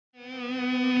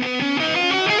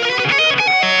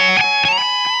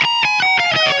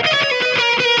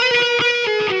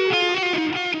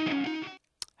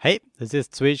This is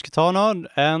Swedish Guitar Nerd,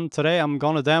 and today I'm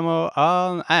gonna demo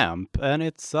an amp, and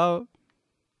it's a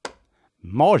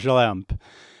Marshall amp.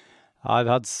 I've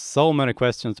had so many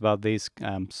questions about these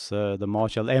amps, the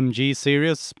Marshall MG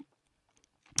series.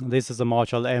 This is a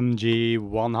Marshall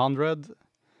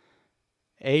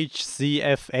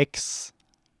MG100HCFX.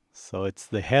 So it's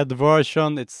the head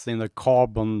version, it's in a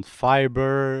carbon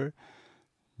fiber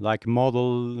like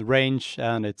model range,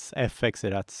 and it's FX,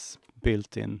 it has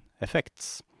built-in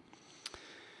effects.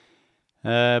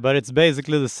 But it's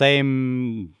basically the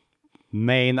same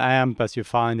main amp as you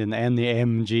find in any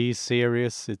MG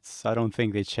series. I don't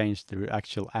think they changed the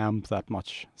actual amp that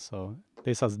much. So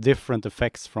this has different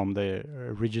effects from the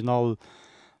original.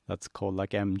 That's called like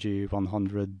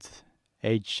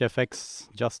MG100HCFX,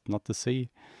 just not the C.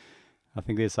 I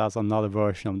think this has another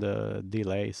version of the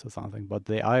delays or something. But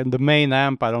the main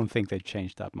amp, I don't think they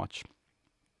changed that much.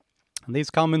 And these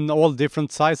come in all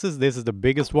different sizes. This is the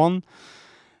biggest one.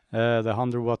 The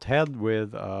 100 watt head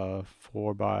with a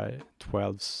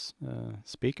 4x12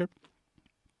 speaker.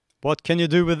 What can you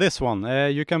do with this one?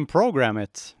 You can program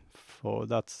it.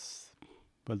 That's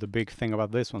the big thing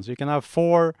about this one. So you can have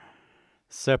 4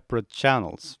 separate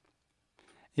channels.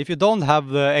 If you don't have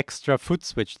the extra foot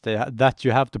switch that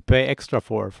you have to pay extra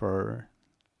for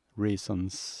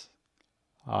reasons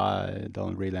I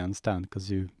don't really understand, because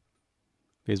it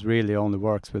really only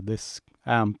works with this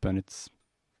amp, and it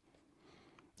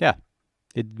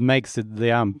makes the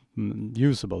amp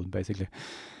usable, basically.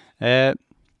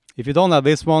 If you don't have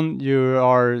this one, you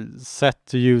are set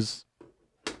to use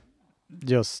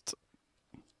just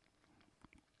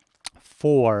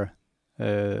 4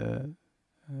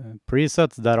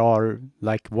 presets that are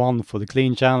like one for the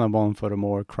clean channel, one for the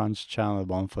more crunch channel,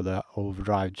 one for the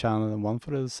overdrive channel, and one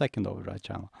for the second overdrive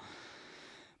channel.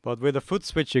 But with a foot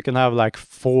switch, you can have like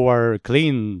 4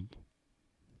 clean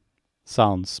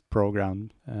sounds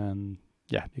programmed, and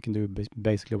yeah, you can do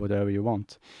basically whatever you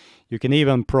want. You can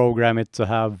even program it to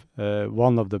have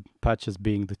one of the patches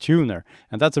being the tuner,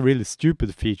 and that's a really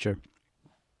stupid feature,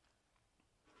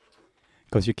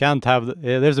 because you can't have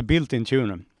there's a built-in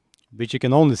tuner which you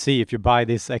can only see if you buy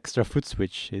this extra foot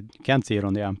switch. You can't see it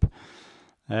on the amp,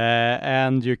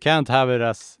 and you can't have it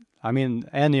as, I mean,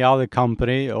 any other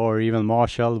company or even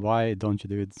Marshall, why don't you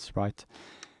do it right,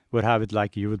 would have it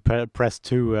like you would press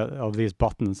 2 of these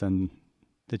buttons and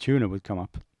the tuner would come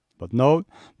up. But no,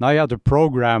 now you have to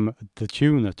program the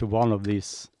tuner to one of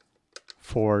these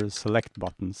 4 select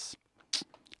buttons.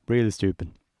 Really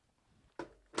stupid.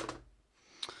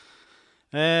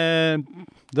 The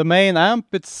main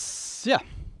amp, it's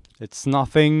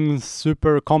nothing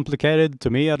super complicated, to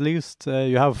me at least.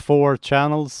 You have 4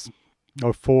 channels,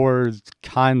 or 4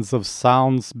 kinds of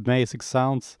sounds, basic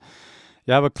sounds.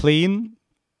 You have a clean,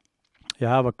 you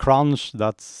have a crunch,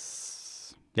 that's,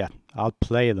 I'll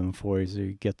play them for you so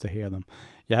you get to hear them.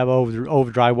 You have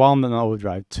overdrive 1 and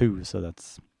overdrive 2, so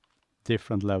that's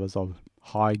different levels of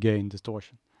high gain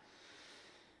distortion.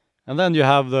 And then you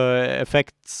have the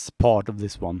effects part of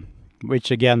this one,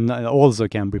 which again also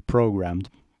can be programmed.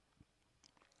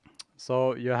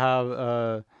 So you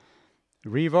have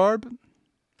reverb,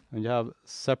 and you have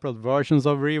separate versions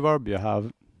of reverb. You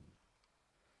have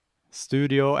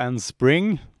studio and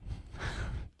spring.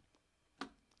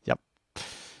 Yep.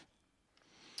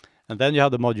 And then you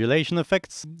have the modulation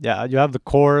effects. Yeah, you have the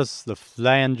chorus, the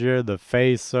flanger, the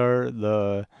phaser,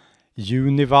 the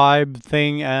univibe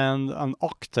thing, and an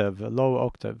octave, a low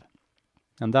octave.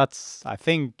 And that's, I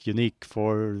think, unique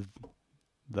for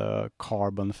the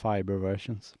carbon fiber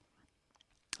versions.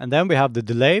 And then we have the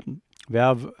delay. We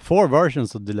have 4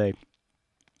 versions of delay.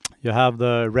 You have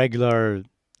the regular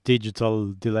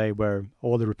digital delay where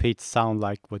all the repeats sound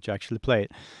like what you actually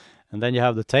played. And then you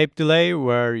have the tape delay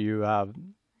where you have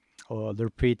the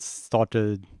repeats start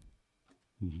to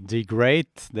degrade.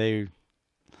 They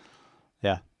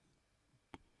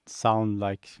sound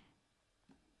like,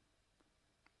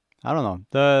 I don't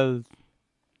know,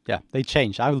 they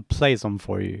change. I will play some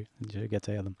for you, you get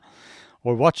to hear them,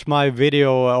 or watch my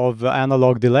video of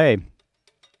analog delay.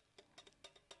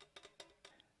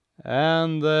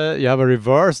 And you have a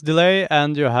reverse delay,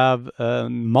 and you have a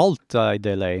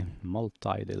multi-delay.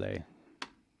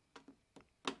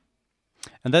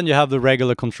 And then you have the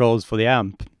regular controls for the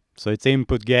amp. So it's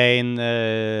input gain,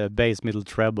 bass, middle,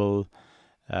 treble,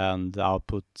 and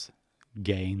output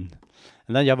gain.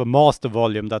 And then you have a master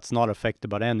volume that's not affected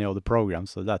by any of the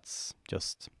programs. So that's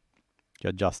just,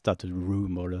 you adjust that to the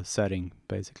room or the setting,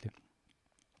 basically.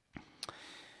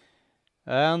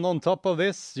 And on top of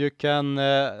this, you can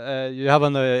you have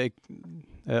an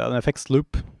effects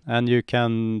loop, and you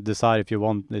can decide if you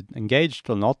want it engaged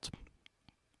or not.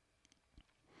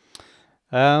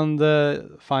 And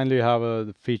finally you have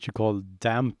a feature called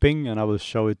damping, and I will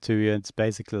show it to you. It's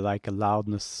basically like a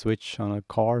loudness switch on a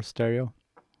car stereo.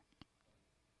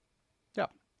 Yeah.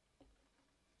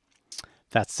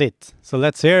 That's it. So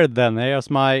let's hear it then. Here's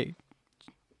my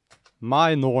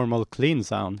normal clean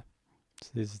sound.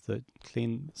 So this is the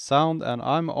clean sound, and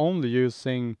I'm only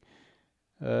using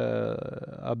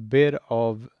a bit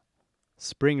of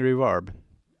spring reverb.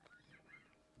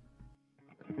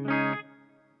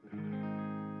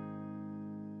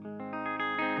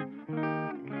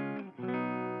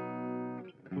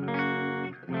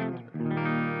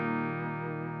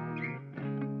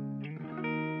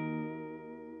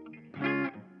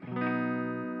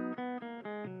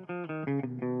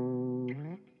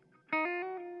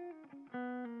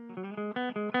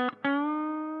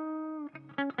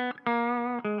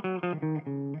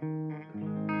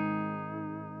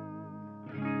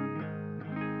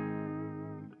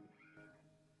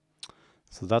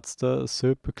 So that's the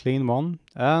super clean one.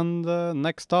 And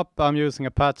next up, I'm using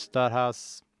a patch that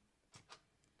has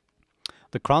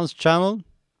the crunch channel.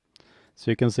 So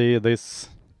you can see this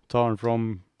turn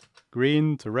from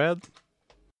green to red,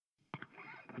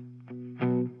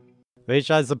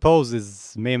 which I suppose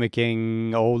is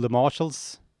mimicking older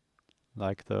Marshalls,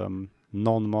 like the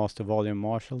non-master volume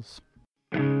Marshalls.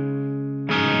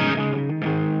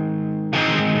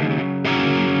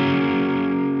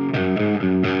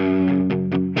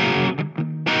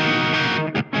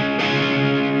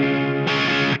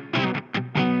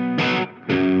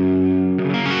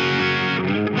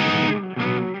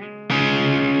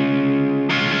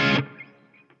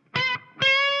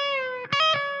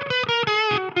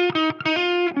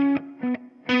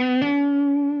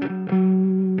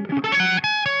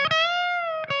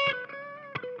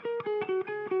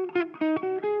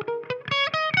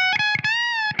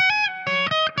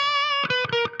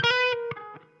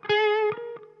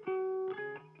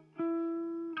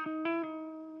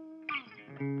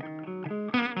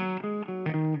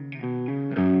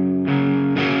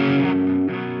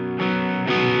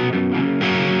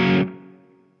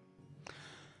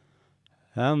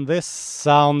 And this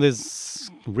sound is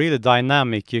really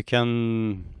dynamic. You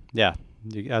can,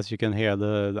 as you can hear,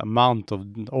 the amount of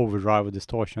overdrive or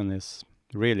distortion is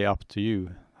really up to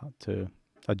you to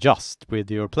adjust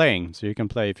with your playing. So you can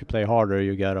play, if you play harder,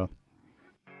 you get a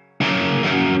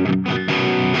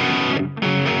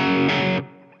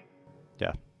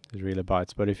it really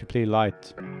bites. But if you play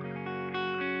light,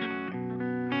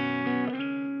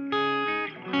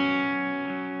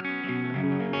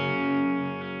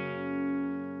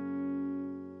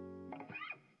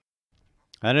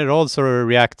 and it also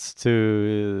reacts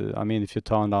to, I mean, if you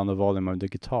turn down the volume of the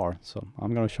guitar. So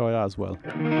I'm going to show you that as well.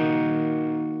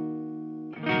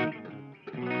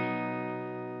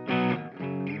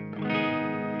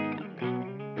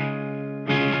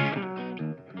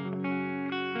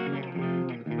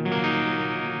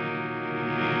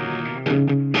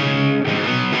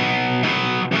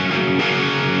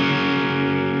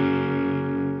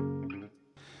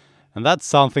 And that's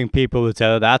something people will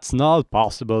tell you, that's not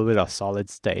possible with a solid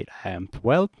state amp.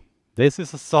 Well, this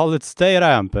is a solid state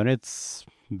amp, and it's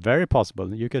very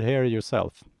possible. You could hear it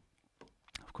yourself.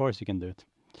 Of course you can do it.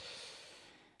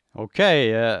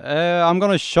 Okay, I'm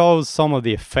gonna show some of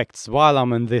the effects while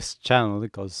I'm in this channel,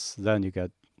 because then you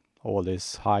get all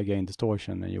this high gain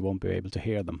distortion and you won't be able to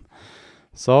hear them.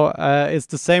 So it's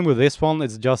the same with this one,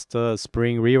 it's just a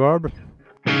spring reverb.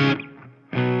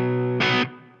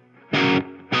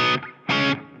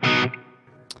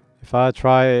 If I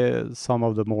try some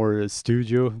of the more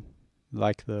studio,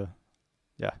 like the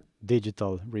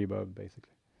digital reverb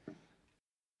basically.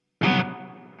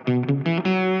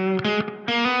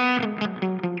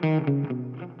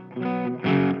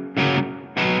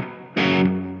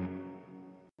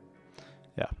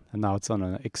 Yeah, and now it's on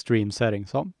an extreme setting,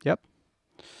 so yep.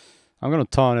 I'm gonna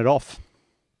turn it off.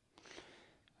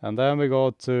 And then we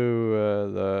go to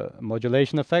the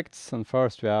modulation effects, and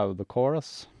first we have the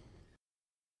chorus.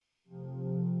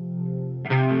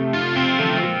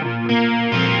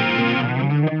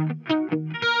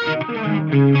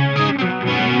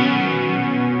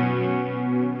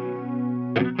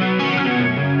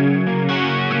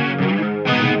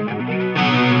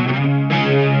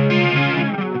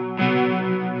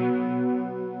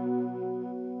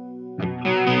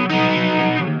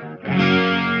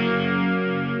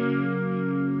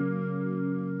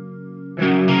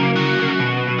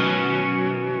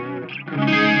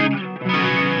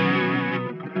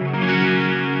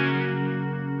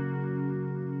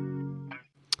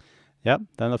 Yep,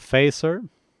 then a phaser.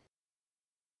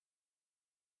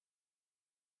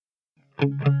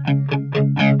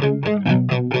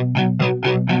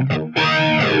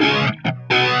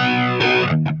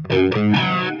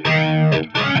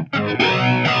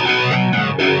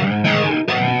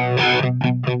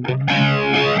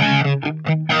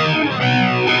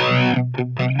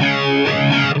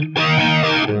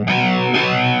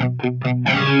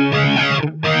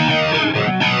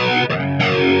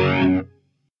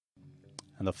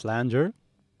 the flanger.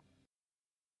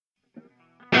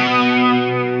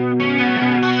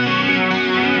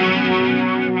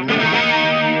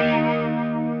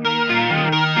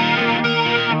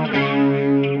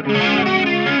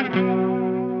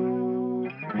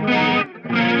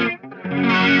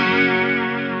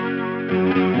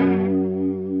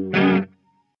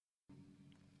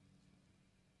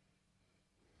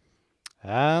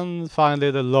 And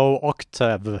finally the low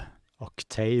octave.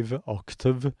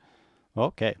 Octave.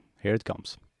 Okay, here it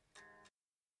comes.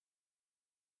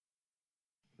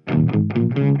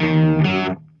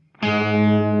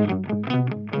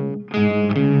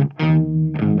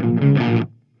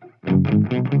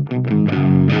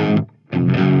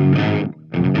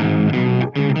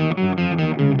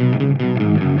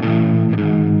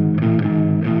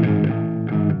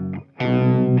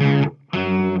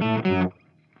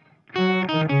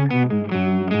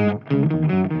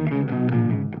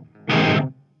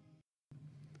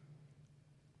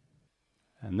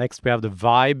 And next we have the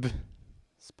vibe.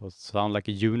 It's supposed to sound like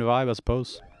a univibe, I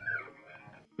suppose.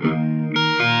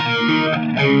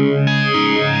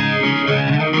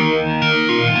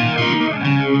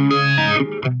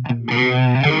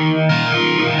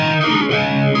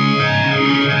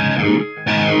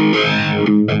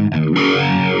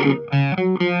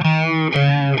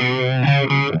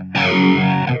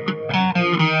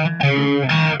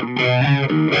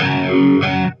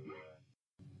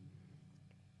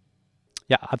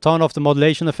 Yeah, I turned off the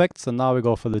modulation effects and now we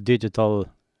go for the digital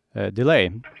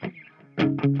delay.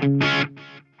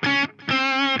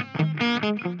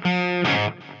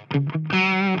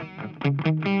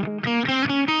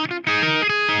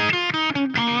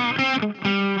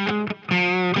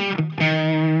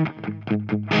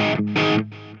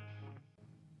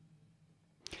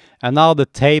 And now the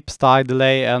tape style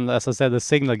delay, and as I said, the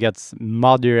signal gets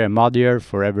muddier and muddier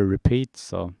for every repeat,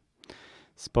 so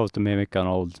it's supposed to mimic an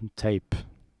old tape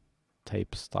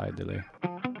style delay.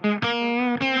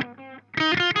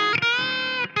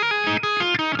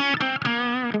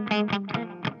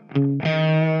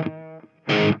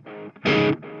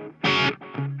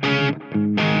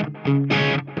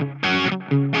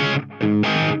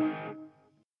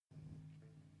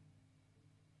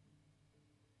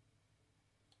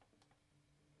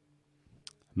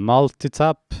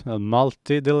 Multi-tap, a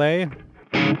multi-delay.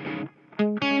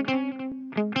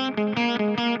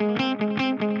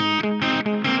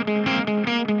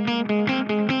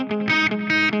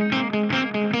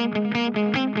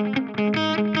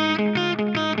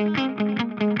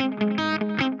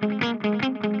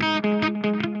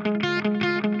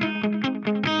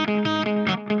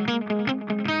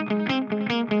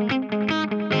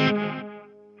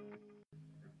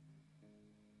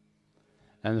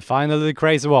 And finally the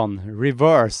crazy one,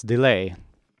 reverse delay.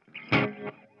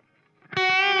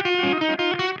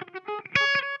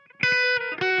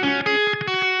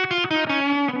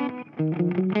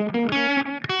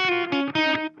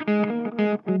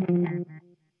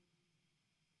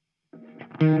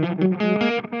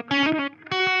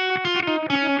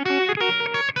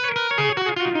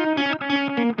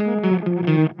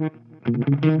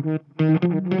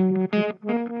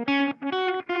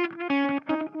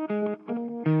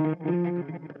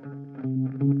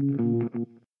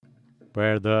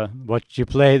 Where what you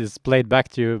played is played back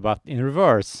to you, but in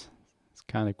reverse. It's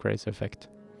kind of crazy effect.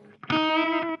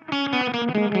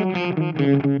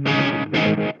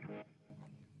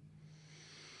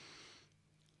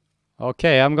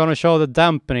 Okay, I'm gonna show the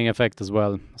dampening effect as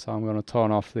well, so I'm gonna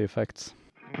turn off the effects.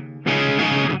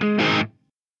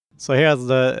 So here's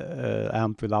the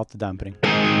amp without the dampening.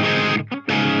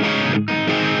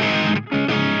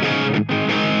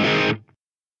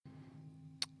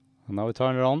 And now we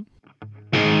turn it on.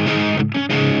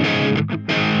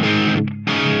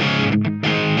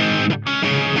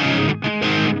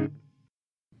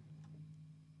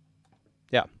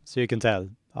 Yeah, so you can tell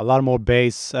a lot more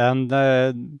bass, and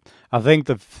I think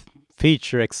the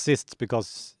feature exists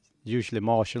because usually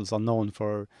Marshalls are known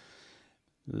for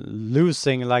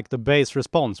losing like the bass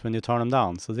response when you turn them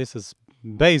down. So this is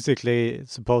basically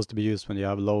supposed to be used when you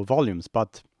have low volumes,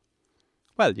 but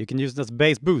well, you can use this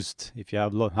bass boost if you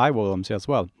have high volumes as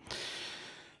well.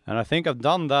 And I think I've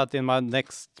done that in my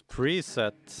next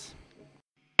preset.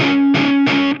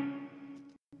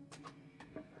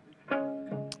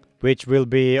 Which will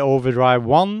be overdrive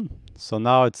 1. So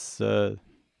now it's, you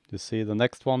see the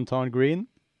next one turn green.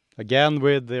 Again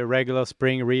with the regular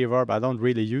spring reverb. I don't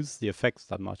really use the effects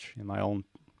that much in my own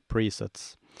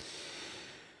presets.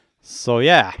 So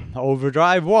yeah,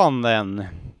 overdrive 1 then.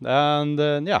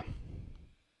 And yeah.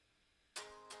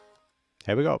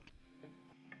 Here we go.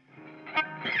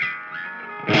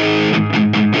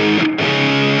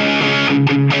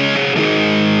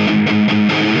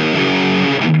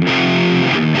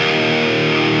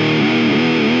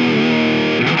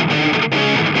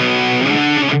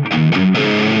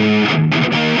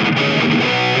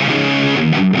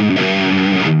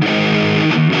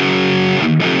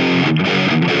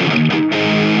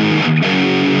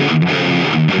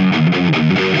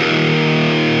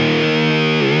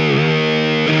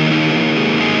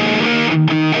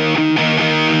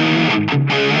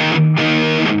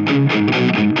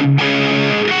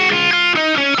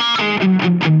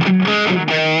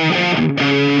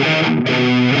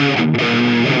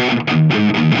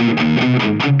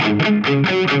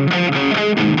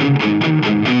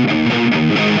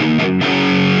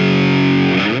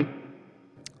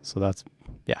 So that's,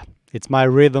 yeah, it's my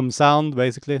rhythm sound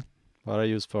basically, what I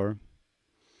use for,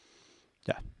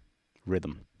 yeah,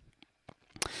 rhythm.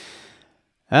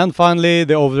 And finally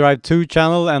the Overdrive 2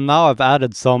 channel, and now I've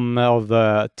added some of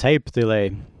the tape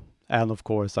delay, and of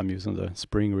course I'm using the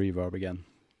spring reverb again.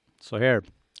 So here,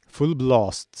 full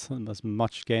blast, and as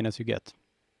much gain as you get.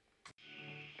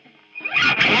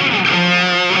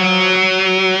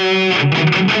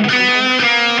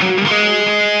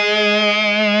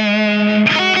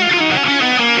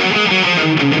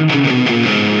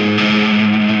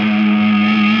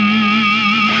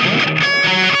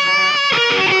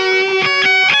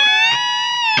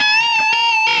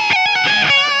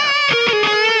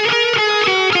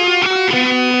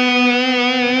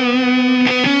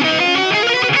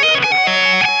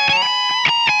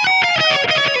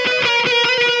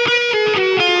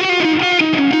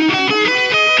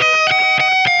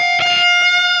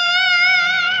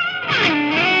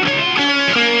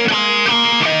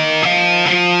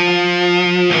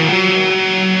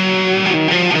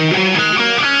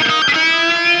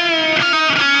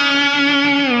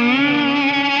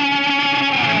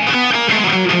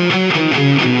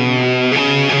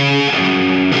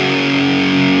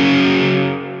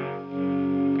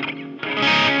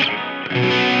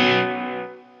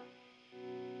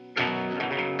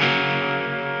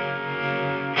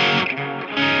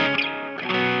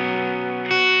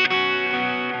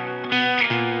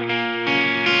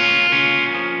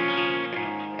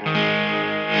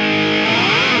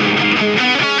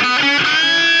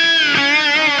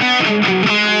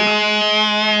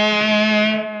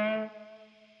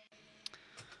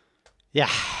 Yeah,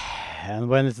 and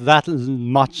when it's that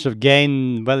much of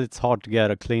gain, well, it's hard to get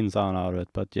a clean sound out of it.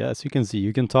 But yeah, as you can see,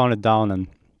 you can turn it down and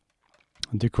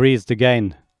decrease the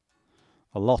gain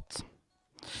a lot.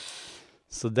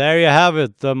 So there you have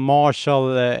it, the Marshall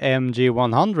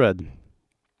MG100.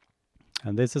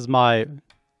 And this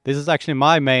is actually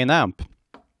my main amp.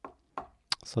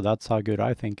 So that's how good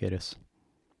I think it is.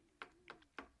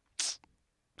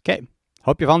 Okay,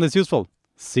 hope you found this useful.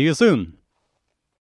 See you soon.